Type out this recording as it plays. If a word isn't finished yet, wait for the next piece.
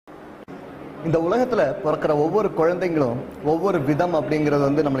இந்த உலகத்துல பிறக்கிற ஒவ்வொரு குழந்தைங்களும் ஒவ்வொரு விதம் அப்படிங்கிறது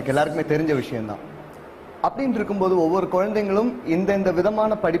வந்து நம்மளுக்கு எல்லாருக்குமே தெரிஞ்ச விஷயம்தான். அப்படின்னு இருக்கும்போது ஒவ்வொரு குழந்தைங்களும் இந்த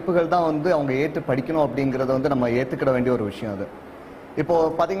விதமான படிப்புகள் தான் வந்து அவங்க ஏற்று படிக்கணும் அப்படிங்கறத வந்து நம்ம ஏத்துக்கிட வேண்டிய ஒரு விஷயம் அது. இப்போ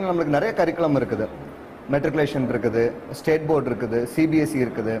பாத்தீங்கன்னா நம்மளுக்கு நிறைய கரிக்குலம் இருக்குது. மெட்ரிகுலேஷன் இருக்குது, ஸ்டேட் போர்டு இருக்குது, சிபிஎஸ்இ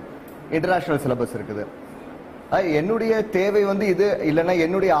இருக்குது, இன்டர்நேஷனல் சிலபஸ் இருக்குது. என்னுடைய தேவை வந்து இது இல்லைன்னா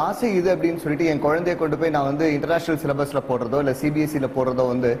என்னுடைய ஆசை இது அப்படின்னு சொல்லிட்டு என் குழந்தைய கொண்டு போய் நான் வந்து இன்டர்நேஷனல் சிலபஸ்ல போடுறதோ இல்லை சிபிஎஸ்இல போடுறதோ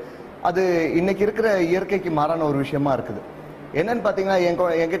வந்து அது இன்னைக்கு இருக்கிற இயற்கைக்கு மாறான ஒரு விஷயமா இருக்குது. என்னன்னு பாத்தீங்கன்னா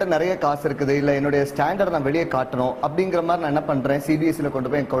என்கிட்ட நிறைய காசு இருக்குது, இல்ல என்னுடைய ஸ்டாண்டர்ட் நான் வெளியே காட்டணும் அப்படிங்கிற மாதிரி நான் என்ன பண்றேன், சிபிஎஸ்இல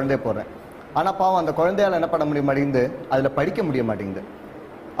கொண்டு போய் என் குழந்தைய போடுறேன். ஆனா பாவம் அந்த குழந்தையால என்ன பண்ண முடிய மாட்டேங்குது, அதுல படிக்க முடிய மாட்டேங்குது.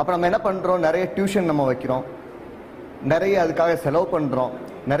 அப்ப நம்ம என்ன பண்றோம், நிறைய டியூஷன் நம்ம வைக்கிறோம், நிறைய அதுக்காக செலவு பண்றோம்,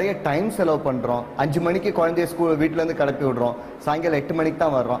 நிறைய டைம் செலவு பண்றோம். 5 மணிக்கு குழந்தைய வீட்டுல இருந்து கிளப்பி விடுறோம், சாயங்காலம் 8 மணிக்கு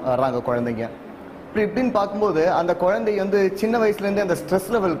தான் வர்றாங்க குழந்தைங்க. இப்படின்னு பார்க்கும்போது அந்த குழந்தை வந்து சின்ன வயசுல இருந்தே அந்த ஸ்ட்ரெஸ்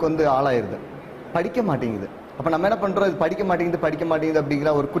லெவலுக்கு வந்து ஆளாயிருது, படிக்க மாட்டேங்குது. அப்ப நம்ம என்ன பண்றோம், இது படிக்க மாட்டேங்குது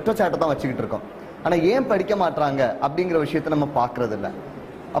அப்படிங்கிற ஒரு குற்றச்சாட்டை தான் வச்சுக்கிட்டு இருக்கோம். ஆனா ஏன் படிக்க மாட்டாங்க அப்படிங்கிற விஷயத்த நம்ம பாக்குறது இல்லை.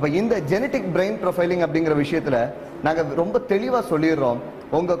 அப்ப இந்த ஜெனட்டிக் பிரெயின் ப்ரொஃபைலிங் அப்படிங்கிற விஷயத்துல நாங்க ரொம்ப தெளிவா சொல்லிடுறோம்,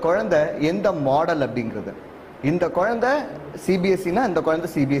 உங்க குழந்தை எந்த மாடல் அப்படிங்கிறது. இந்த குழந்தை சிபிஎஸ்சினா இந்த குழந்தை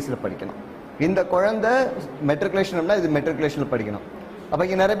சிபிஎஸ்சில படிக்கணும், இந்த குழந்தை மெட்ரிகுலேஷன் இது மெட்ரிகுலேஷன்ல படிக்கணும். அப்ப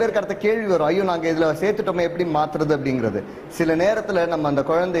இங்க நிறைய பேருக்கு அடுத்த கேள்வி வரும், ஐயோ நாங்க இதுல சேர்த்துட்டோமே எப்படி மாத்துறது அப்படிங்கிறது. சில நேரத்துல நம்ம அந்த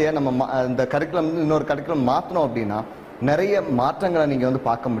குழந்தைய நம்ம அந்த கரிக்குலம் இன்னொரு கரிக்குலம் மாத்தணும் அப்படின்னா நிறைய மாற்றங்களை நீங்க வந்து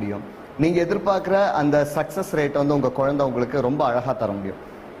பார்க்க முடியும். நீங்க எதிர்பார்க்கிற அந்த சக்சஸ் ரேட் வந்து உங்க குழந்தை உங்களுக்கு ரொம்ப அழகா தர முடியும்.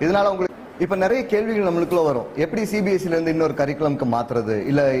 இதனால உங்களுக்கு இப்ப நிறைய கேள்விகள் நம்மளுக்குள்ள வரும், எப்படி சிபிஎஸ்சில இருந்து இன்னொரு கரிக்குலம்க்கு மாத்துறது,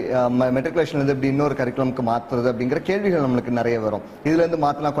 இல்ல மெட்ரிகுலேஷன்ல இருந்து எப்படி இன்னொரு கரிக்குலம்க்கு மாத்துறது அப்படிங்கிற கேள்விகள் நம்மளுக்கு நிறைய வரும். இதுல இருந்து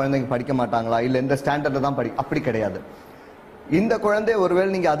மாத்தினா குழந்தைங்க படிக்க மாட்டாங்களா, இல்ல இந்த ஸ்டாண்டர்ட்ல தான் அப்படி கிடையாது. இந்த குழந்தை ஒருவேளை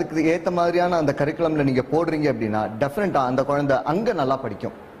நீங்க அதுக்கு ஏத்த மாதிரியான அந்த கரிக்குலம்ல நீங்க போடுறீங்க அப்படின்னா டெஃபினட்டா அந்த குழந்தை அங்க நல்லா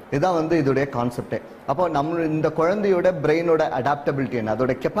படிக்கும். இதுதான் வந்து இதோடைய கான்செப்டே. அப்போ நம்ம இந்த குழந்தையோட பிரெயினோட அடாப்டபிலிட்டி என்ன,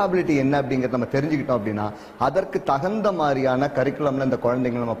 அதோட கெப்பாபிலிட்டி என்ன அப்படிங்கறத நம்ம தெரிஞ்சுக்கிட்டோம் அப்படின்னா அதற்கு தகுந்த மாதிரியான கரிக்குலம்ல இந்த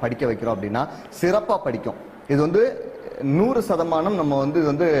குழந்தைங்களை நம்ம படிக்க வைக்கிறோம் அப்படின்னா சிறப்பா படிக்கும். இது வந்து 100% நம்ம வந்து இது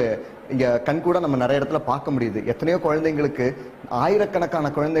வந்து இங்க கண்கூட நம்ம நிறைய இடத்துல பார்க்க முடியுது. எத்தனையோ குழந்தைங்களுக்கு,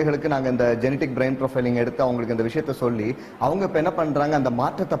 ஆயிரக்கணக்கான குழந்தைகளுக்கு நாங்க இந்த ஜெனட்டிக் பிரெயின் ப்ரொஃபைலிங் எடுத்து அவங்களுக்கு இந்த விஷயத்த சொல்லி அவங்க இப்ப என்ன பண்றாங்க, அந்த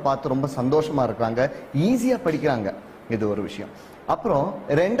மாற்றத்தை பார்த்து ரொம்ப சந்தோஷமா இருக்கிறாங்க, ஈஸியா படிக்கிறாங்க. இது ஒரு விஷயம். அப்புறம்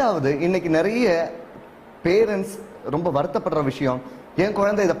ரெண்டாவது, இன்னைக்கு நிறைய பேரண்ட்ஸ் ரொம்ப வருத்தப்படுற விஷயம், என்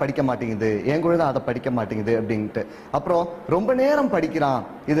குழந்தை இதை படிக்க மாட்டேங்குது, என் குழந்தை அதை படிக்க மாட்டேங்குது அப்படின்ட்டு. அப்புறம் ரொம்ப நேரம் படிக்கிறான்,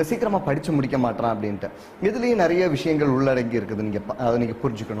 இதை சீக்கிரமா படிச்சு முடிக்க மாட்டான் அப்படின்ட்டு. இதுலயும் நிறைய விஷயங்கள் உள்ளடங்கி இருக்குது, நீங்க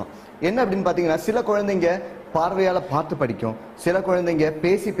புரிஞ்சுக்கணும். என்ன அப்படின்னு பாத்தீங்கன்னா, சில குழந்தைங்க பார்வையால பார்த்து படிக்கும், சில குழந்தைங்க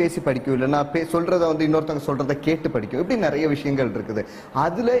பேசி பேசி படிக்கும், இல்லைன்னா சொல்றத வந்து இன்னொருத்தவங்க சொல்றத கேட்டு படிக்கும். இப்படி நிறைய விஷயங்கள் இருக்குது.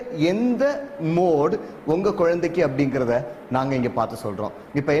 அதுல எந்த மோட் உங்க குழந்தைக்கு அப்படிங்கிறத நாங்க இங்க பார்த்து சொல்றோம்.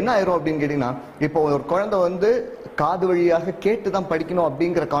 இப்ப என்ன ஆயிரும் அப்படின்னு கேட்டீங்கன்னா, இப்போ ஒரு குழந்தை வந்து காது வழியாக கேட்டுதான் படிக்கணும்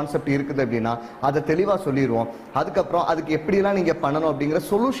அப்படிங்கிற கான்செப்ட் இருக்குது அப்படின்னா அதை தெளிவா சொல்லிடுவோம். அதுக்கப்புறம் அதுக்கு எப்படிலாம் நீங்க பண்ணணும் அப்படிங்கிற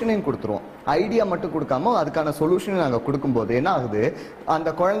சொல்யூஷனையும் கொடுத்துருவோம். ஐடியா மட்டும் கொடுக்காம அதுக்கான சொல்யூஷனை நாங்க கொடுக்கும்போது என்ன ஆகுது, அந்த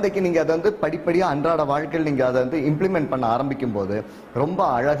குழந்தைக்கு நீங்க அதை வந்து படிப்படியா அன்றாட வாழ்க்கையில் நீங்க அதை வந்து இம்ப்ளிமெண்ட் பண்ண ஆரம்பிக்கும் போது ரொம்ப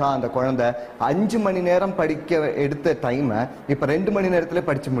அழகா அந்த குழந்தை 5 மணி நேரம் படிக்க எடுத்த டைமை இப்ப 2 மணி நேரத்துல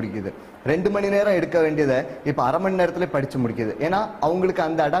படிச்சு முடிக்குது. 2 மணி நேரம் எடுக்க வேண்டியதை இப்ப அரை மணி நேரத்துல படிச்சு முடிக்குது. ஏன்னா அவங்களுக்கு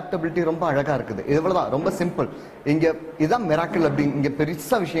அந்த அடாப்டபிலிட்டி ரொம்ப அழகா இருக்குது. இவ்வளவுதான், ரொம்ப சிம்பிள். இங்க இதான் மிராக்கிள் அப்படி, இங்க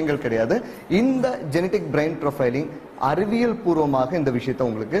பெருசா விஷயங்கள் கிடையாது. இந்த ஜெனட்டிக் பிரெயின் ப்ரொஃபைலிங் அறிவியல் பூர்வமாக இந்த விஷயத்தை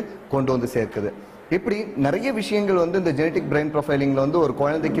உங்களுக்கு கொண்டு வந்து சேர்க்குது. இப்படி நிறைய விஷயங்கள் வந்து இந்த ஜெனட்டிக் பிரெயின் ப்ரொஃபைலிங்ல வந்து ஒரு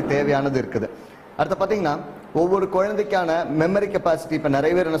குழந்தைக்கு தேவையானது இருக்குது. அடுத்து பாத்தீங்கன்னா, ஒவ்வொரு குழந்தைக்கான மெமரி கெப்பாசிட்டி. இப்ப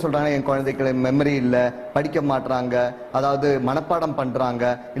நிறைய பேர் என்ன சொல்றாங்க, என் குழந்தைக்கு மெமரி இல்ல, படிக்க மாட்டாங்க, அதாவது மனப்பாடம் பண்றாங்க,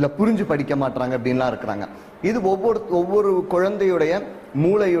 இல்ல புரிஞ்சு படிக்க மாட்டாங்க அப்படின்லாம் இருக்கிறாங்க. இது ஒவ்வொரு குழந்தையுடைய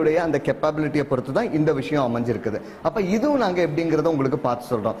மூளையுடைய அந்த கெப்பாபிலிட்டியை பொறுத்து தான் இந்த விஷயம் அமைஞ்சிருக்குது. அப்ப இதுவும் நாங்க எப்படிங்கறத உங்களுக்கு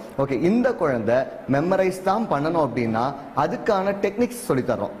பார்த்து சொல்றோம். ஓகே, இந்த குழந்தை மெமரைஸ் தான் பண்ணணும் அப்படின்னா அதுக்கான டெக்னிக்ஸ் சொல்லி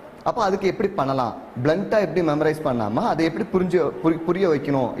தரோம். அப்ப அதுக்கு எப்படி பண்ணலாம், பிளண்டா எப்படி மெமரைஸ் பண்ணாம அதை எப்படி புரிய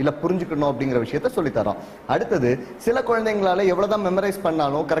வைக்கணும், இல்ல புரிஞ்சுக்கணும் அப்படிங்கிற விஷயத்த சொல்லி தரோம். அடுத்தது, சில குழந்தைங்களால எவ்வளவுதான் மெமரைஸ்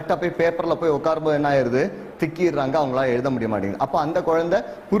பண்ணாலும் கரெக்டா போய் பேப்பர்ல போய் உட்காரும்போது என்ன ஆயிருது, திக்கிடுறாங்க, அவங்களால எழுத முடிய மாட்டேங்குது. அப்ப அந்த குழந்தை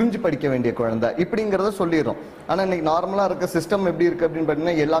புரிஞ்சு படிக்க வேண்டிய குழந்தை இப்படிங்கிறத சொல்லிடுறோம். ஆனா இன்னைக்கு நார்மலா இருக்க சிஸ்டம் எப்படி இருக்கு அப்படின்னு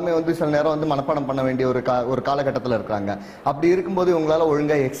பாத்தீங்கன்னா, எல்லாமே வந்து சில நேரம் வந்து மனப்பாடம் பண்ண வேண்டிய ஒரு காலகட்டத்தில் இருக்காங்க. அப்படி இருக்கும்போது உங்களால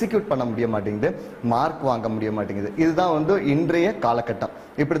ஒழுங்கா எக்ஸிக்யூட் பண்ண முடிய மாட்டேங்குது, மார்க் வாங்க முடிய மாட்டேங்குது. இதுதான் வந்து இன்றைய காலகட்டம்.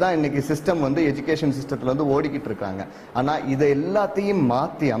 இப்படிதான் இன்னைக்கு சிஸ்டம் வந்து எஜுகேஷன் சிஸ்டத்துல வந்து ஓடிக்கிட்டு இருக்காங்க. ஆனா இதை எல்லாத்தையும்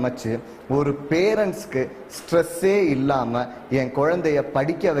மாத்தி அமைச்சு ஒரு பேரண்ட்ஸ்க்கு ஸ்ட்ரெஸ்ஸே இல்லாம என் குழந்தைய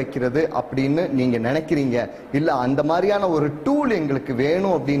படிக்க வைக்கிறது அப்படின்னு நீங்க நினைக்கிறீங்க, இல்ல அந்த மாதிரியான ஒரு டூல் எங்களுக்கு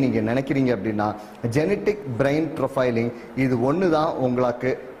வேணும் அப்படின்னு நீங்க நினைக்கிறீங்க அப்படின்னா ஜெனட்டிக் பிரெயின் ப்ரொஃபைலிங் இது ஒண்ணுதான்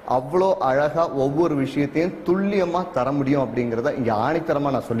உங்களுக்கு அவ்வளோ அழகா ஒவ்வொரு விஷயத்தையும் துல்லியமா தர முடியும் அப்படிங்கிறத இங்க ஆணித்தரமா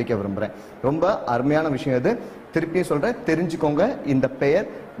நான் சொல்லிக்க விரும்புறேன். ரொம்ப அருமையான விஷயம் இது. திருப்பியும் சொல்றேன், தெரிஞ்சுக்கோங்க. இந்த பெயர்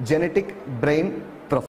ஜெனடிக் பிரெயின்